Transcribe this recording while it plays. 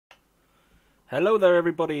Hello there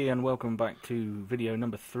everybody and welcome back to video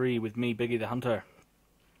number 3 with me, Biggy the Hunter.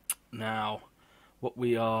 Now, what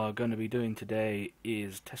we are going to be doing today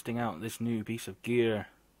is testing out this new piece of gear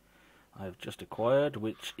I've just acquired,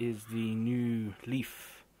 which is the new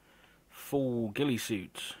Leaf full ghillie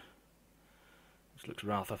suit. This looks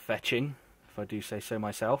rather fetching, if I do say so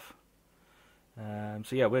myself.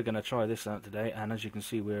 So yeah, we're going to try this out today, and as you can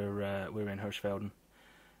see we're in Hirschfelden.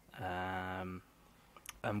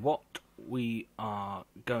 And what we are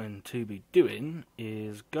going to be doing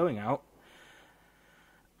is going out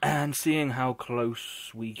and seeing how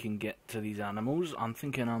close we can get to these animals. I'm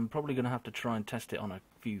thinking I'm probably going to have to try and test it on a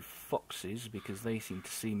few foxes, because they seem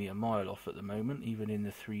to see me a mile off at the moment, even in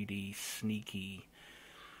the 3D sneaky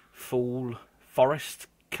full forest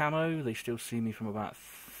camo. They still see me from about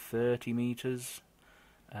 30 meters.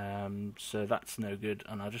 So that's no good,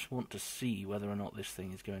 and I just want to see whether or not this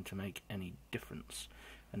thing is going to make any difference.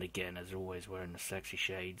 And again, as always, we're in the sexy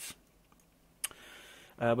shades.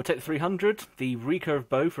 We'll take the 300, the recurve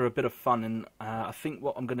bow for a bit of fun, and I think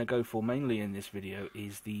what I'm going to go for mainly in this video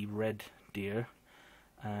is the red deer,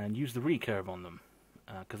 and use the recurve on them,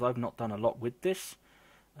 because I've not done a lot with this,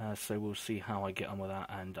 so we'll see how I get on with that,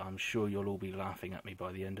 and I'm sure you'll all be laughing at me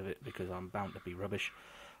by the end of it, because I'm bound to be rubbish.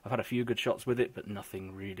 I've had a few good shots with it, but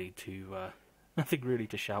nothing really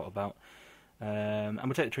to shout about. And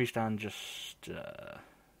we'll take the tree stand just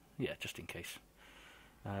in case.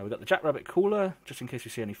 We've got the jackrabbit cooler, just in case we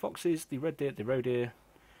see any foxes, the red deer, the roe deer,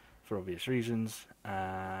 for obvious reasons,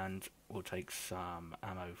 and we'll take some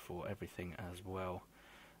ammo for everything as well,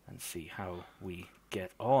 and see how we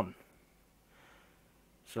get on.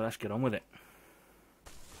 So let's get on with it.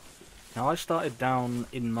 Now, I started down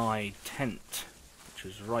in my tent, which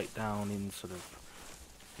is right down in sort of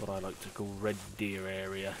what I like to call red deer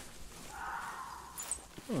area.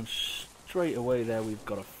 And straight away there we've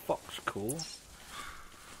got a fox call.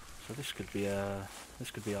 So this could be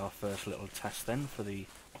our first little test then for the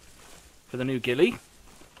new ghillie,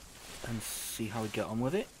 and see how we get on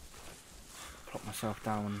with it. Plop myself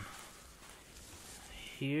down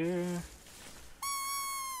here,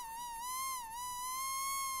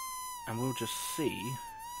 and we'll just see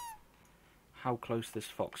how close this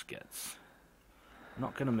fox gets. I'm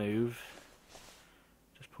not going to move.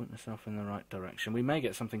 Just point myself in the right direction. We may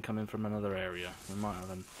get something coming from another area. We might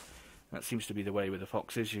have, and that seems to be the way with the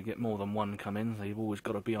foxes. You get more than one come in, so you've always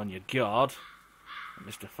got to be on your guard.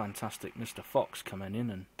 Mr. Fantastic Mr. Fox coming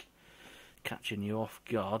in and catching you off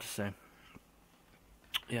guard. So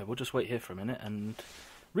yeah, we'll just wait here for a minute and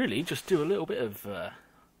really just do a little bit of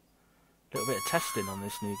testing on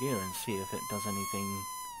this new gear and see if it does anything.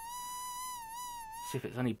 See if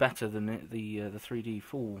it's any better than the 3D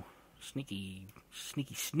full sneaky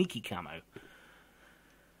camo.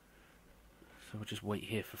 So we'll just wait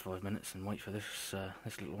here for 5 minutes and wait for this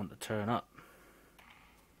little one to turn up.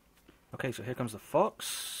 Okay, so here comes the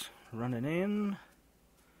fox running in.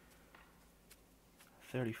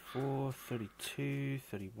 34, 32,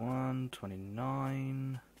 31,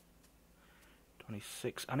 29,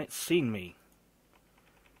 26, and it's seen me.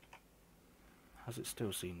 Has it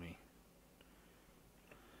still seen me?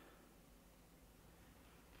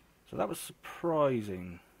 So that was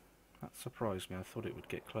surprising. That surprised me. I thought it would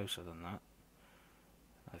get closer than that.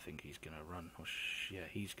 I think he's going to run. Oh, yeah,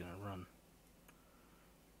 he's going to run.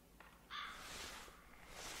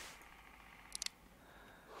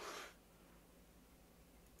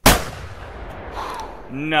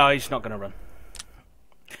 No, he's not going to run.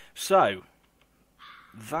 So,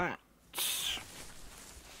 that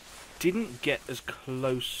didn't get as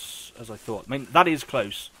close as I thought. I mean, that is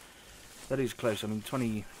close. That is close. I mean,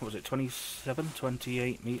 27,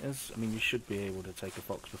 28 meters? I mean, you should be able to take a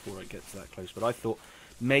fox before it gets that close. But I thought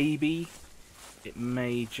maybe it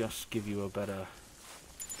may just give you a better...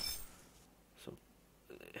 So,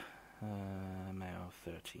 male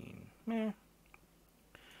 13. Meh.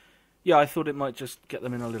 Yeah, I thought it might just get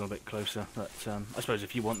them in a little bit closer. But I suppose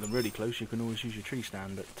if you want them really close, you can always use your tree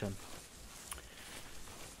stand. But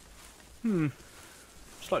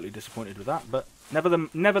slightly disappointed with that, but never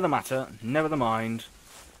the matter, never the mind.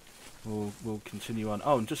 We'll continue on.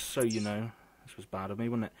 Oh, and just so you know, this was bad of me,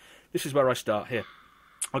 wasn't it? This is where I start here.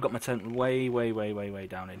 I got my tent way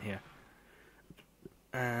down in here,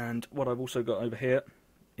 and what I've also got over here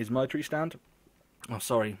is my tree stand. Oh,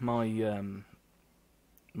 sorry, my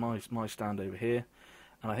stand over here.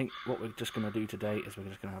 And I think what we're just going to do today is we're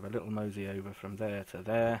just going to have a little mosey over from there to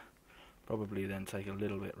there, probably then take a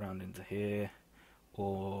little bit round into here,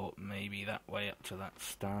 or maybe that way up to that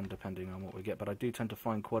stand, depending on what we get. But I do tend to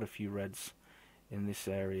find quite a few reds in this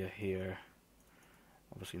area here,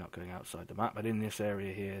 Obviously not going outside the map, but in this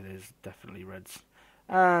area here there's definitely reds.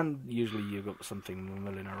 And usually you've got something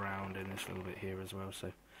milling around in this little bit here as well,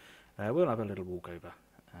 so we'll have a little walk over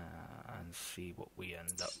and see what we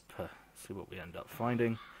end up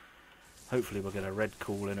finding. Hopefully we'll get a red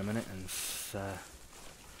call in a minute,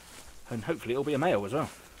 and hopefully it'll be a male as well,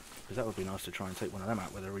 because that would be nice to try and take one of them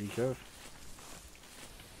out with a recurve.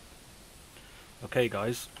 Okay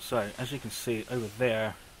guys, so as you can see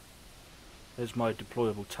over there's my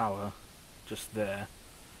deployable tower, just there.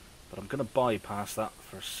 But I'm going to bypass that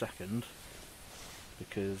for a second,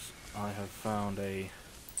 because I have found a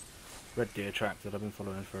red deer track that I've been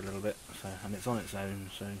following for a little bit, and it's on its own,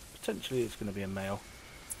 so potentially it's going to be a male.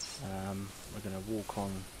 We're going to walk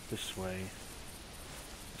on this way,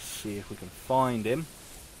 see if we can find him.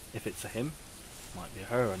 If it's a him, might be a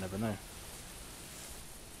her, I never know.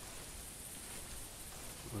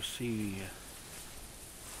 We'll see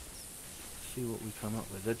what we come up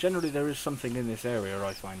with. Generally there is something in this area,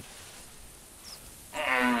 I find.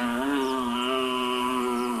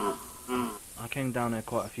 I came down there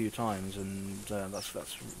quite a few times, and that's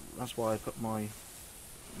why I put my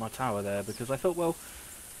tower there, because I thought, well,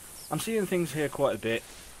 I'm seeing things here quite a bit,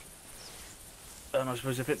 and I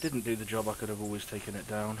suppose if it didn't do the job I could have always taken it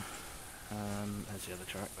down. There's the other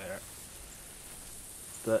track there.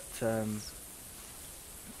 But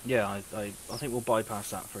yeah, I think we'll bypass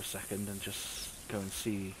that for a second and just go and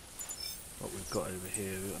see what we've got over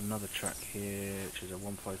here. We've got another track here, which is a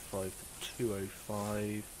 155 to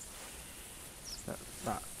 205.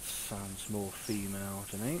 That sounds more female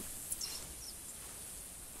to me,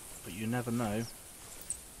 but you never know.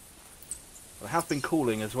 I have been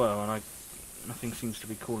calling as well, and nothing seems to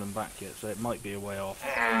be calling back yet, so it might be a way off.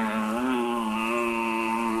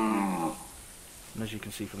 And as you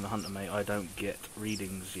can see from the hunter mate, I don't get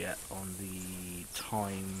readings yet on the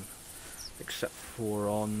time, except for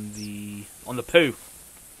on the poo.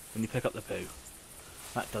 When you pick up the poo,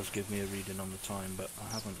 that does give me a reading on the time, but I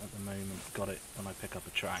haven't at the moment got it when I pick up a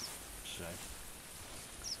track. So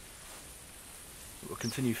we'll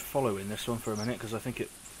continue following this one for a minute, because I think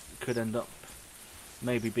it could end up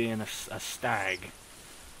maybe being a stag,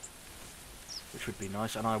 which would be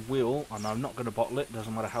nice. And I'm not going to bottle it,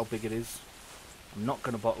 doesn't matter how big it is. I'm not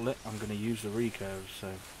going to bottle it, I'm going to use the recurve,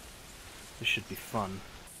 so this should be fun.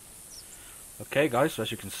 Okay guys, so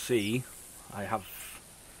as you can see, I have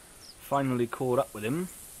finally caught up with him.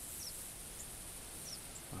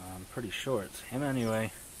 I'm pretty sure it's him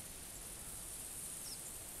anyway.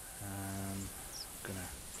 I'm going to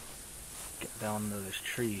get down to this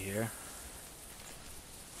tree here.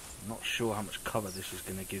 I'm not sure how much cover this is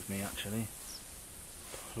going to give me actually.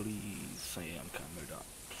 Please say I'm camoed up.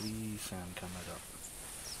 Please say I'm camoed up.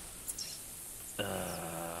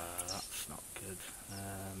 That's not good.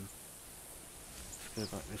 Let's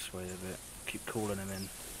go back this way a bit. Keep calling him in.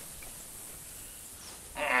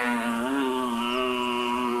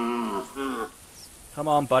 Come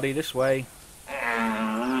on, buddy, this way.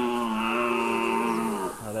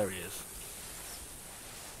 Oh, there he is.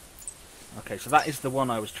 Okay, so that is the one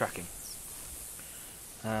I was tracking.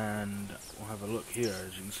 And we'll have a look here,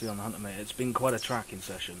 as you can see on the hunter mate. It's been quite a tracking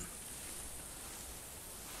session.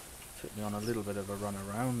 Took me on a little bit of a run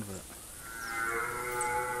around, but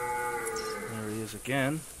there he is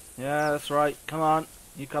again. Yeah, that's right. Come on,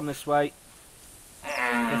 you come this way.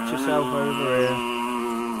 Get yourself over here.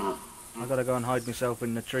 I've got to go and hide myself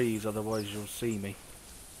in the trees, otherwise you'll see me.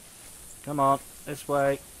 Come on, this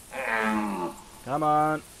way. Come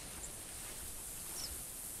on.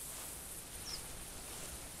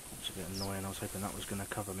 That's a bit annoying. I was hoping that was going to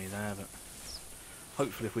cover me there, but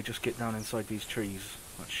hopefully if we just get down inside these trees,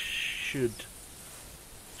 that should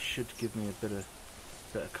give me a bit of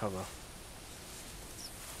cover.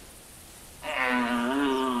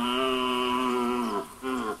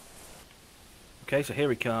 Okay, so here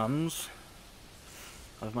he comes.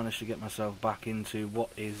 I've managed to get myself back into what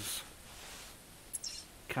is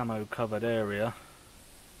camo covered area,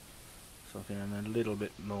 so I'm feeling a little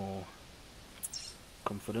bit more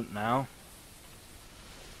confident now.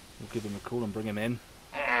 We'll give him a call and bring him in.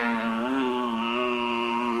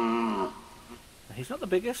 He's not the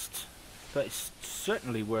biggest, but it's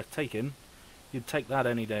certainly worth taking. You'd take that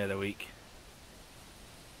any day of the week.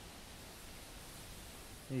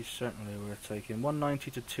 He's certainly worth taking. 190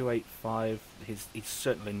 to 285. He's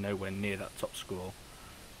certainly nowhere near that top score.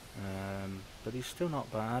 But he's still not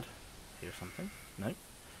bad. Here's something. No.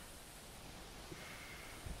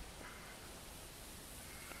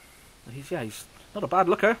 He's not a bad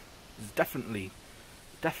looker. He's definitely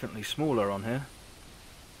smaller on here.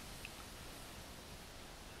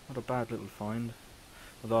 Not a bad little find.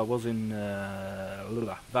 Although I was in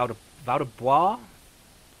Val de Bois.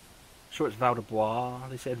 Sure, it's Val de Bois.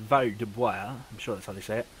 They said Val de Bois. I'm sure that's how they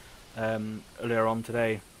say it. Earlier on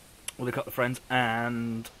today, with a couple of friends,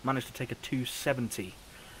 and managed to take a 270,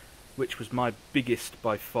 which was my biggest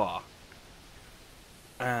by far.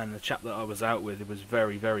 And the chap that I was out with was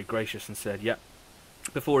very, very gracious and said, "Yep."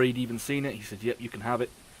 Before he'd even seen it, he said, "Yep, you can have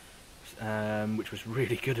it," which was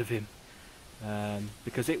really good of him.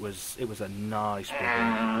 Because it was a nice big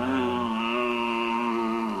one.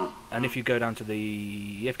 And if you go down to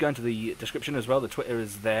the description as well, the Twitter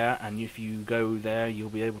is there, and if you go there, you'll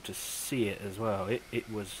be able to see it as well. It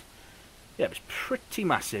was pretty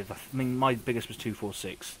massive. I mean, my biggest was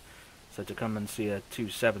 246, so to come and see a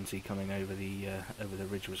 270 coming over the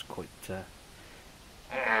ridge was quite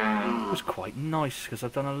nice, because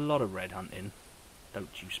I've done a lot of red hunting.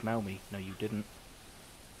 Don't you smell me? No, you didn't.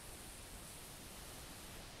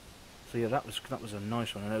 So yeah, that was a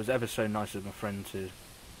nice one, and it was ever so nice of my friend to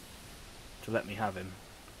let me have him.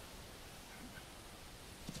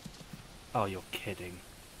 Oh, you're kidding.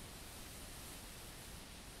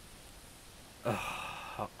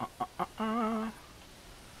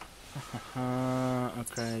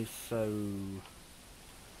 Okay, so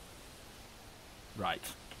right,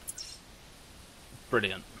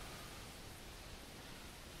 brilliant.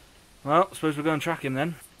 Well, I suppose we'll go and track him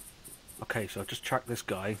then. Okay, so I've just tracked this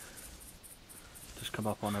guy. Just come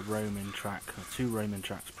up on a roaming track, or 2 roaming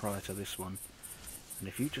tracks prior to this one. And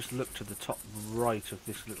if you just look to the top right of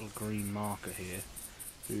this little green marker here,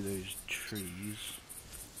 through those trees,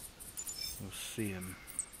 you'll see him.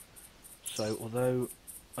 So, although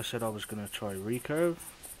I said I was going to try recurve,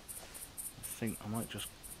 I think I might just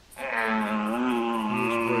use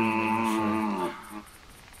roaming. So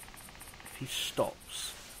if he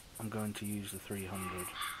stops, I'm going to use the 300.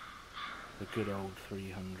 The good old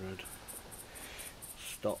 300.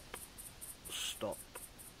 Stop. Stop.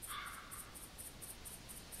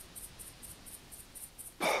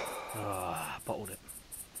 Bottled it.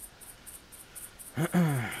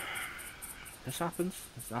 This happens.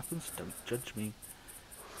 This happens. Don't judge me.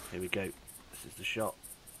 Here we go. This is the shot.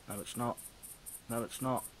 No, it's not. No, it's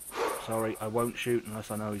not. Sorry, I won't shoot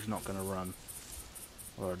unless I know he's not going to run.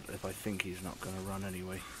 Or if I think he's not going to run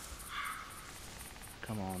anyway.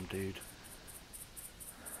 Come on, dude.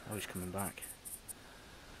 Oh, he's coming back.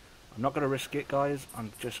 I'm not going to risk it, guys.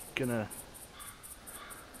 I'm just going to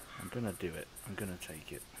do it. I'm going to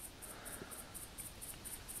take it.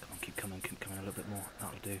 Come on, keep coming a little bit more.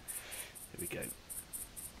 That'll do. Here we go.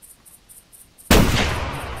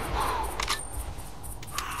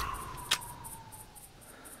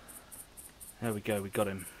 There we go, we got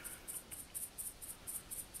him.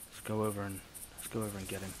 Let's go over and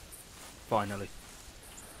get him. Finally.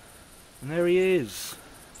 And there he is.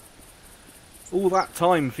 All that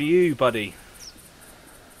time for you, buddy.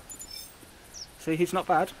 See, he's not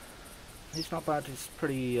bad. He's not bad. He's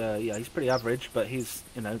pretty, yeah, he's pretty average. But he's,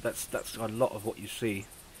 you know, that's a lot of what you see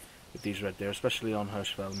with these red deer, especially on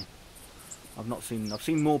Hirschfelden. I've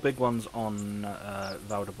seen more big ones on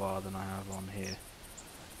Val de Bois than I have on here.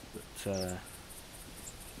 But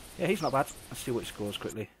yeah, he's not bad. Let's see what he scores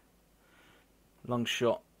quickly. Long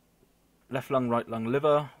shot, left lung, right lung,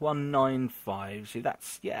 liver, 195. See,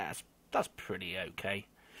 that's pretty okay.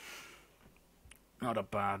 Not a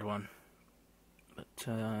bad one. But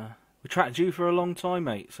we tracked you for a long time,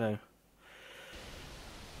 mate. So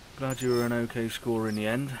glad you were an okay score in the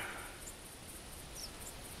end.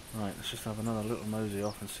 Right, let's just have another little mosey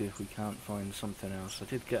off and see if we can't find something else. I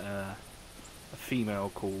did get a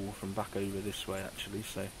female call from back over this way, actually,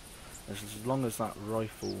 so as long as that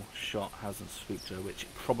rifle shot hasn't spooked her, which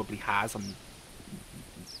it probably has,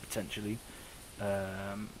 potentially,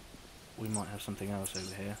 we might have something else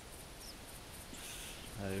over here.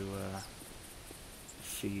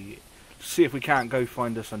 So, see if we can't go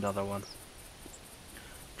find us another one.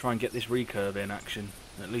 Try and get this recurve in action,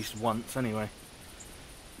 at least once, anyway.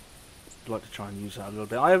 I'd like to try and use that a little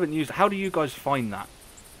bit. I haven't used. How do you guys find that?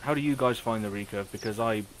 How do you guys find the recurve? Because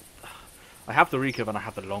I have the recurve and I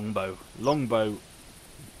have the longbow. Longbow,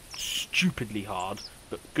 stupidly hard,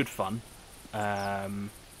 but good fun.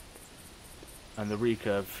 And the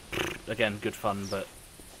recurve, again, good fun, but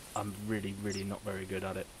I'm really, really not very good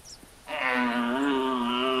at it. And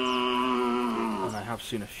I have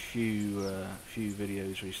seen a few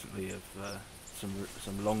videos recently of some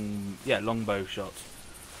longbow shots.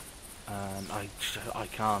 And I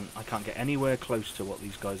can't get anywhere close to what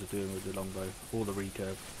these guys are doing with the longbow or the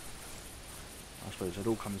recurve. I suppose it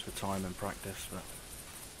all comes with time and practice, but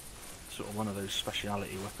it's sort of one of those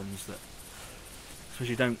speciality weapons that I suppose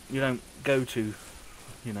you don't go to,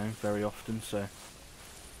 you know, very often. So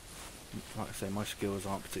Like I say, my skills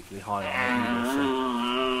aren't particularly high on it either,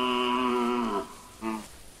 so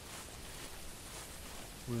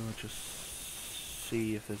we'll just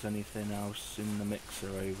see if there's anything else in the mixer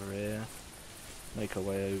over here. Make our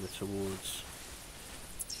way over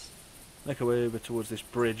towards this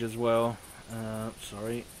bridge as well.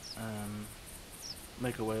 Sorry.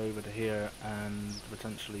 Make our way over to here and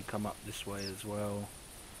potentially come up this way as well.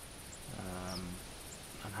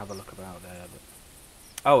 And have a look about there. But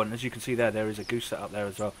oh, and as you can see there is a goose set up there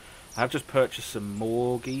as well. I have just purchased some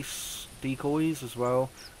more geese decoys as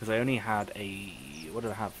well, because I only had a, what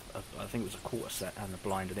did I have? I think it was a quarter set and a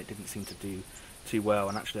blind, and it didn't seem to do too well.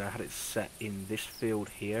 And actually I had it set in this field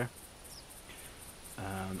here,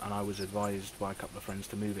 and I was advised by a couple of friends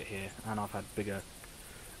to move it here, and I've had bigger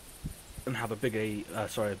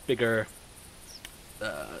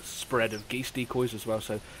spread of geese decoys as well,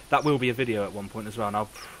 so that will be a video at one point as well, and I'll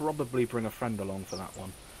probably bring a friend along for that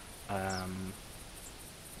one,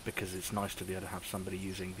 because it's nice to be able to have somebody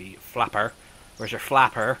using the flapper, where's your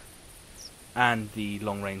flapper, and the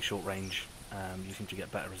long range, short range. You seem to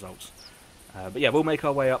get better results. But yeah, we'll make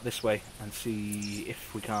our way up this way and see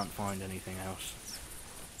if we can't find anything else.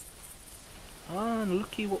 Ah, and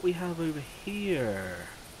looky what we have over here.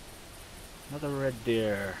 Another red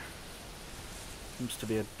deer. Seems to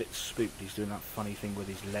be a bit spooked. He's doing that funny thing with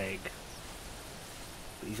his leg.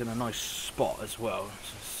 But he's in a nice spot as well.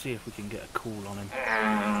 So let's see if we can get a call on him.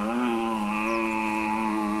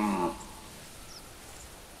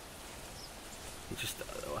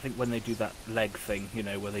 I think when they do that leg thing, you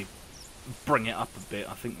know, where they bring it up a bit,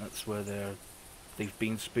 I think that's where they've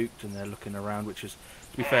been spooked and they're looking around, which is,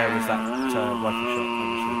 to be fair, was that rifle shot, obviously.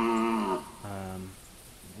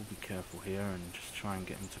 We'll be careful here and just try and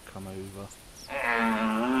get him to come over.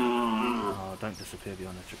 Oh, don't disappear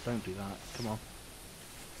behind the tree. Don't do that. Come on.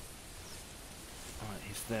 Alright,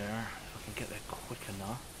 he's there. If I can get there quick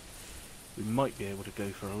enough, we might be able to go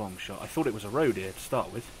for a long shot. I thought it was a road here to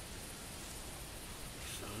start with.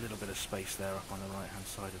 There's a little bit of space there up on the right hand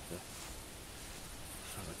side of the...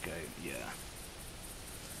 Let's have a go. Yeah.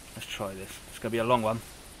 Let's try this. It's going to be a long one.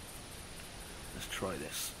 Let's try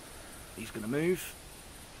this. He's going to move.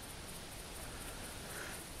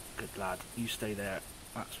 Good lad. You stay there.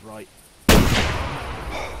 That's right.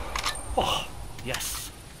 Oh,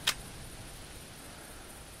 yes.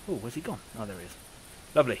 Oh, where's he gone? Oh, there he is.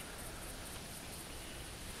 Lovely.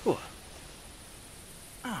 Oh,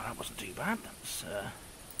 that wasn't too bad. That's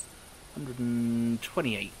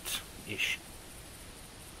 128-ish.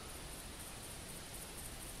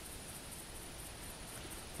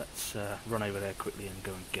 Let's run over there quickly and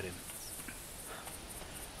go and get him.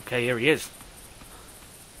 Okay, here he is.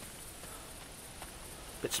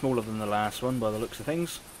 Bit smaller than the last one by the looks of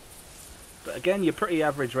things. But again, you're pretty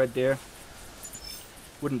average red deer.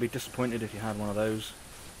 Wouldn't be disappointed if you had one of those.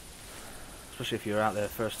 Especially if you're out there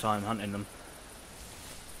first time hunting them.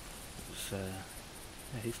 Yeah,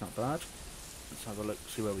 he's not bad. Let's have a look,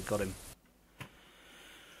 see where we got him.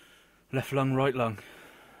 Left lung, right lung.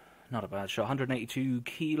 Not a bad shot. 182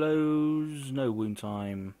 kilos, no wound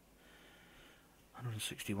time.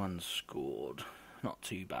 161 scored. Not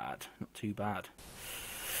too bad, not too bad.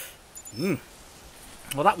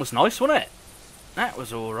 Well, that was nice, wasn't it? That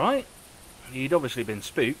was alright. He'd obviously been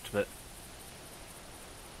spooked, but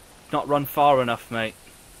not run far enough, mate.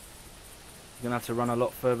 You're going to have to run a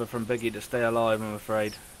lot further from Biggy to stay alive, I'm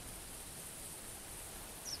afraid.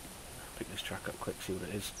 Pick this track up quick, see what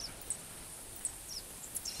it is.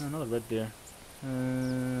 Oh, another red deer.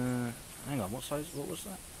 Hang on, what size? What was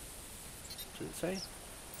that? Did it say?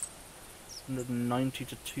 190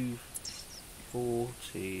 to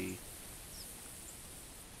 240.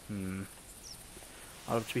 To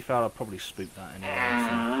be fair, I'll probably spook that anyway.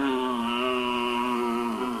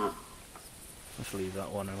 So. Let's leave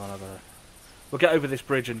that one and we'll get over this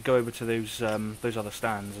bridge and go over to those other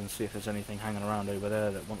stands and see if there's anything hanging around over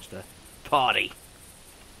there that wants to party.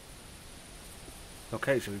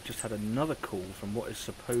 Okay, so we've just had another call from what is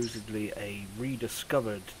supposedly a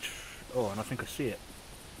rediscovered... Oh, and I think I see it.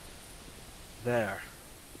 There.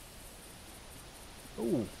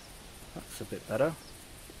 Ooh, that's a bit better.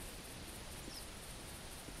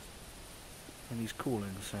 And he's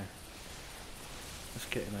calling, so let's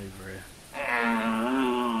get him over here.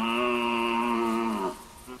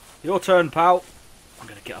 Your turn, pal. I'm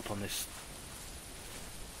going to get up on this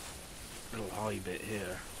little high bit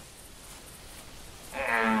here.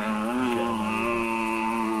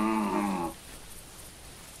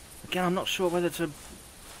 Again, I'm not sure whether to...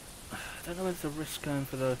 I don't know whether to risk going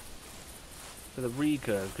for the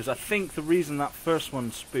recurve, because I think the reason that first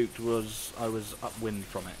one spooked was I was upwind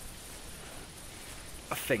from it.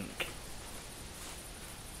 I think.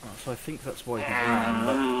 So I think that's why he ran,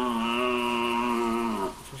 but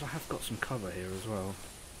I suppose I have got some cover here as well.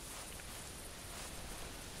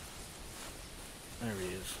 There he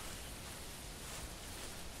is.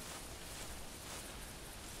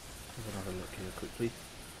 Have another look here quickly.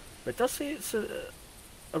 But it does say it's a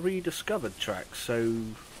rediscovered track, so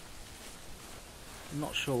I'm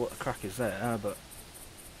not sure what the crack is there, but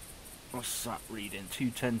what's that reading?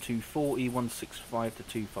 210, 240, 165 to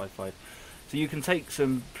 255. So you can take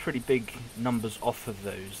some pretty big numbers off of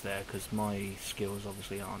those there, because my skills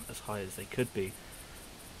obviously aren't as high as they could be.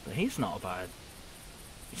 But he's not a bad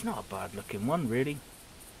looking one, really.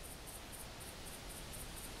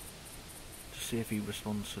 Just see if he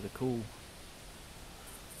responds to the call.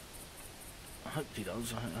 I hope he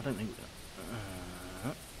does. I don't think...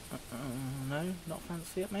 no, not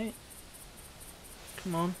fancy it, mate.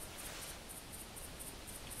 Come on.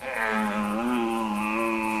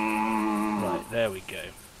 Right, there we go.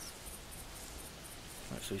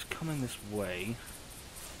 Right, so he's coming this way.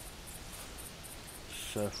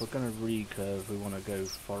 So if we're going to recurve, we want to go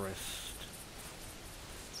forest.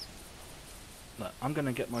 Look, I'm going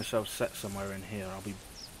to get myself set somewhere in here. I'll be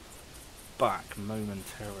back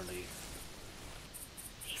momentarily.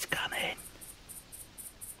 He's coming.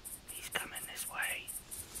 He's coming this way.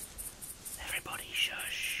 Everybody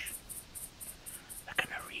shush. We're going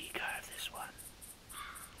to recurve this one.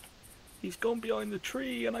 He's gone behind the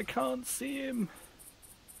tree and I can't see him.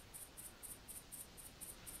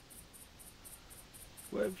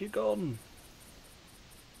 Where have you gone?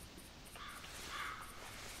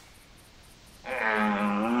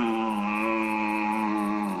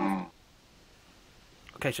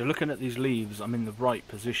 Okay, so looking at these leaves, I'm in the right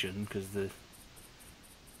position because the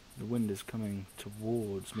wind is coming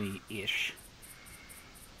towards me-ish.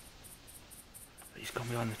 But he's gone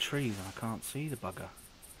behind the trees and I can't see the bugger.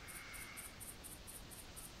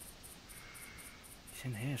 He's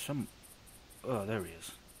in here some... Oh, there he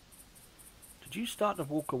is. Did you start to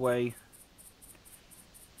walk away?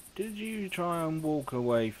 Did you try and walk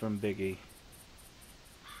away from Biggy?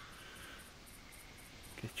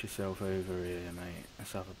 Get yourself over here, mate.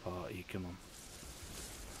 Let's have a party, come on.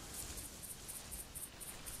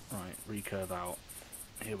 Right, recurve out.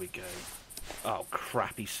 Here we go. Oh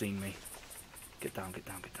crap, he's seen me. Get down, get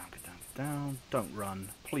down, get down, get down, get down. Don't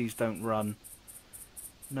run. Please don't run.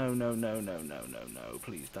 No, no, no, no, no, no, no.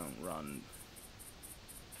 Please don't run.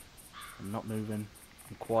 I'm not moving.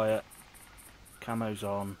 I'm quiet. Camo's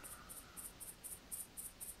on.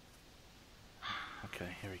 Okay,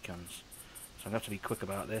 here he comes. So I'm going to have to be quick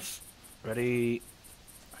about this. Ready?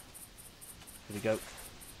 Here we go.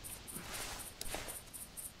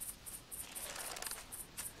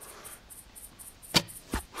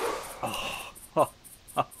 Oh.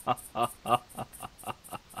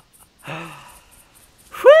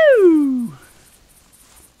 Whew!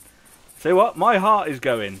 See what? My heart is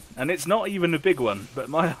going. And it's not even a big one, but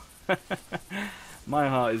my my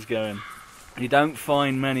heart is going. You don't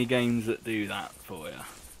find many games that do that for you.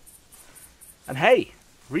 And hey,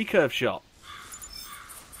 recurve shot.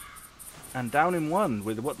 And down in one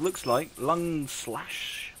with what looks like lung/heart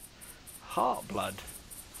blood.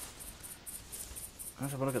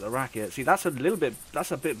 Let's have a look at the rack here. See, that's a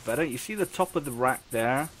bit better. You see the top of the rack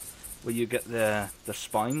there, where you get the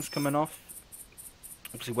spines coming off.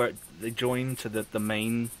 Obviously, where they join to the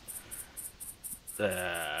main,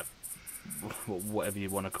 whatever you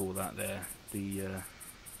want to call that there, the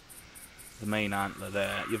main antler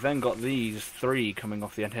there. You've then got these three coming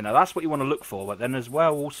off the end here. Now that's what you want to look for, but then as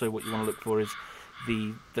well, also what you want to look for is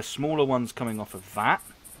the smaller ones coming off of that.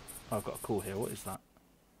 Oh, I've got a call here. What is that?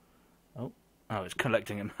 Oh, it's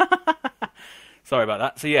collecting him. Sorry about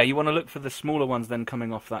that. So yeah, you want to look for the smaller ones then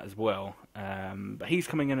coming off that as well. But he's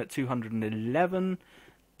coming in at 211.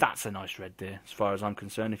 That's a nice red deer, as far as I'm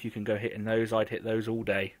concerned. If you can go hitting those, I'd hit those all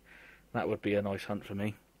day. That would be a nice hunt for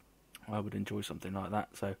me. I would enjoy something like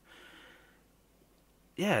that. So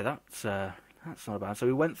yeah, that's not bad. So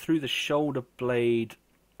we went through the shoulder blade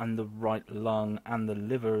and the right lung and the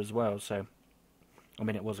liver as well. So I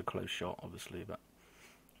mean, it was a close shot, obviously, but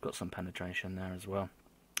got some penetration there as well.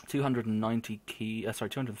 230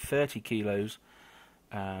 kilos.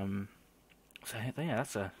 So yeah,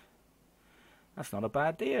 that's not a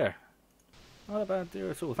bad deer. Not a bad deer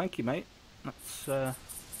at all. Thank you, mate. That's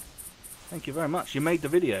thank you very much. You made the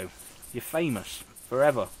video. You're famous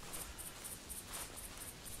forever.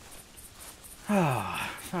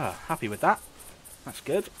 Happy with that. That's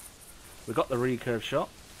good. We got the recurve shot.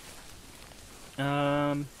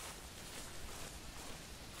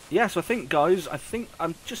 Yeah, so I think, guys,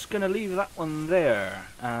 I'm just going to leave that one there.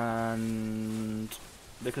 And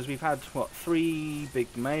because we've had, what, 3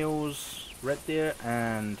 big males, red deer,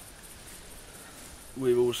 and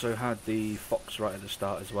we've also had the fox right at the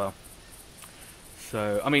start as well.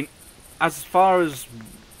 So, I mean, as far as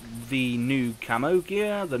the new camo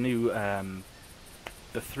gear, the new, the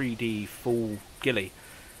 3D full ghillie,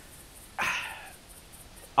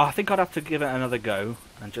 I think I'd have to give it another go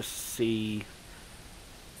and just see.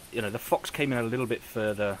 You know, the fox came in a little bit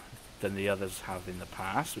further than the others have in the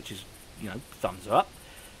past, which is, you know, thumbs up.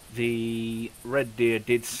 The red deer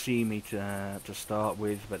did see me to start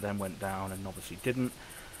with, but then went down and obviously didn't.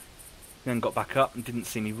 Then got back up and didn't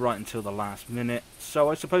see me right until the last minute. So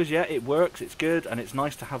I suppose, yeah, it works, it's good, and it's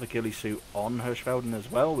nice to have a ghillie suit on Hirschfelden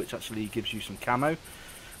as well, which actually gives you some camo,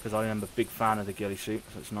 because I am a big fan of the ghillie suit,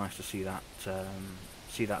 so it's nice to see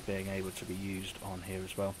that being able to be used on here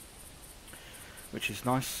as well, which is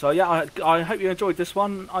nice. So yeah, I hope you enjoyed this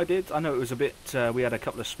one. I did. I know it was a bit, we had a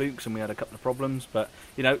couple of spooks and we had a couple of problems, but,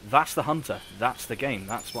 you know, that's the hunter, that's the game,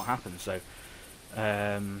 that's what happens. So,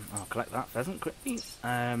 I'll collect that pheasant quickly.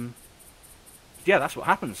 Yeah, that's what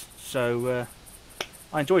happens. So,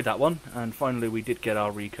 I enjoyed that one, and finally we did get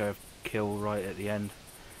our recurve kill right at the end.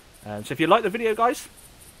 So if you like the video, guys,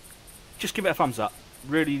 just give it a thumbs up.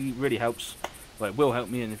 Really, really helps. Well, it will help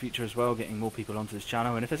me in the future as well, getting more people onto this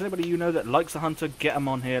channel. And if there's anybody you know that likes the hunter, get them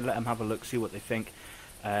on here, let them have a look, see what they think.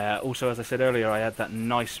 Also, as I said earlier, I had that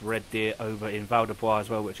nice red deer over in Val de Bois as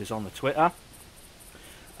well, which is on the Twitter.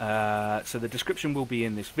 So the description will be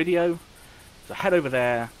in this video. So head over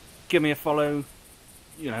there, give me a follow,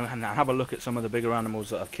 you know, and have a look at some of the bigger animals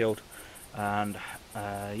that I've killed. And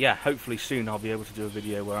yeah, hopefully soon I'll be able to do a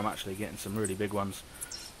video where I'm actually getting some really big ones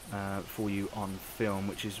for you on film,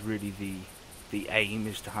 which is really the aim,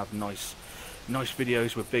 is to have nice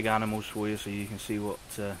videos with big animals for you, so you can see what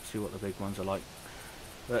the big ones are like.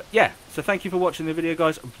 But yeah, so thank you for watching the video,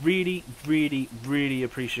 guys. Really, really, really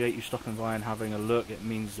appreciate you stopping by and having a look. It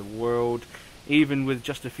means the world. Even with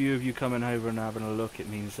just a few of you coming over and having a look, it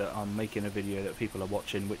means that I'm making a video that people are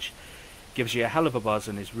watching, which gives you a hell of a buzz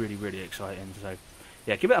and is really, really exciting. So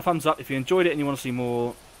yeah, give it a thumbs up if you enjoyed it and you want to see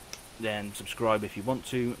more. Then subscribe if you want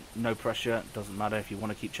to. No pressure, doesn't matter. If you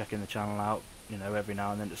want to keep checking the channel out, you know, every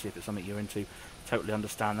now and then to see if it's something you're into, totally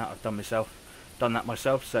understand that. I've done that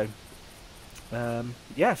myself. So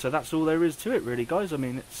yeah, so that's all there is to it, really, guys. I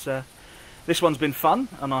mean, it's this one's been fun,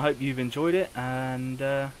 and I hope you've enjoyed it. And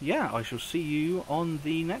yeah, I shall see you on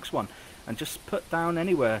the next one. And just put down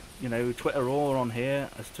anywhere, you know, Twitter or on here,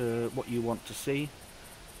 as to what you want to see,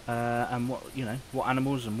 and what, you know, what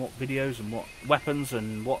animals and what videos and what weapons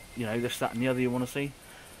and what, you know, this, that, and the other you want to see.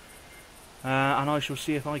 And I shall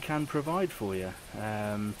see if I can provide for you.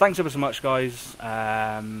 Thanks ever so much, guys.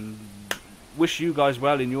 Wish you guys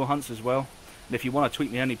well in your hunts as well. And if you want to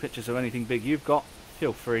tweet me any pictures of anything big you've got,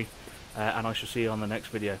 feel free. And I shall see you on the next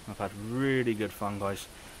video. I've had really good fun, guys.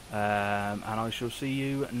 And I shall see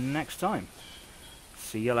you next time.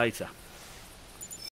 See you later.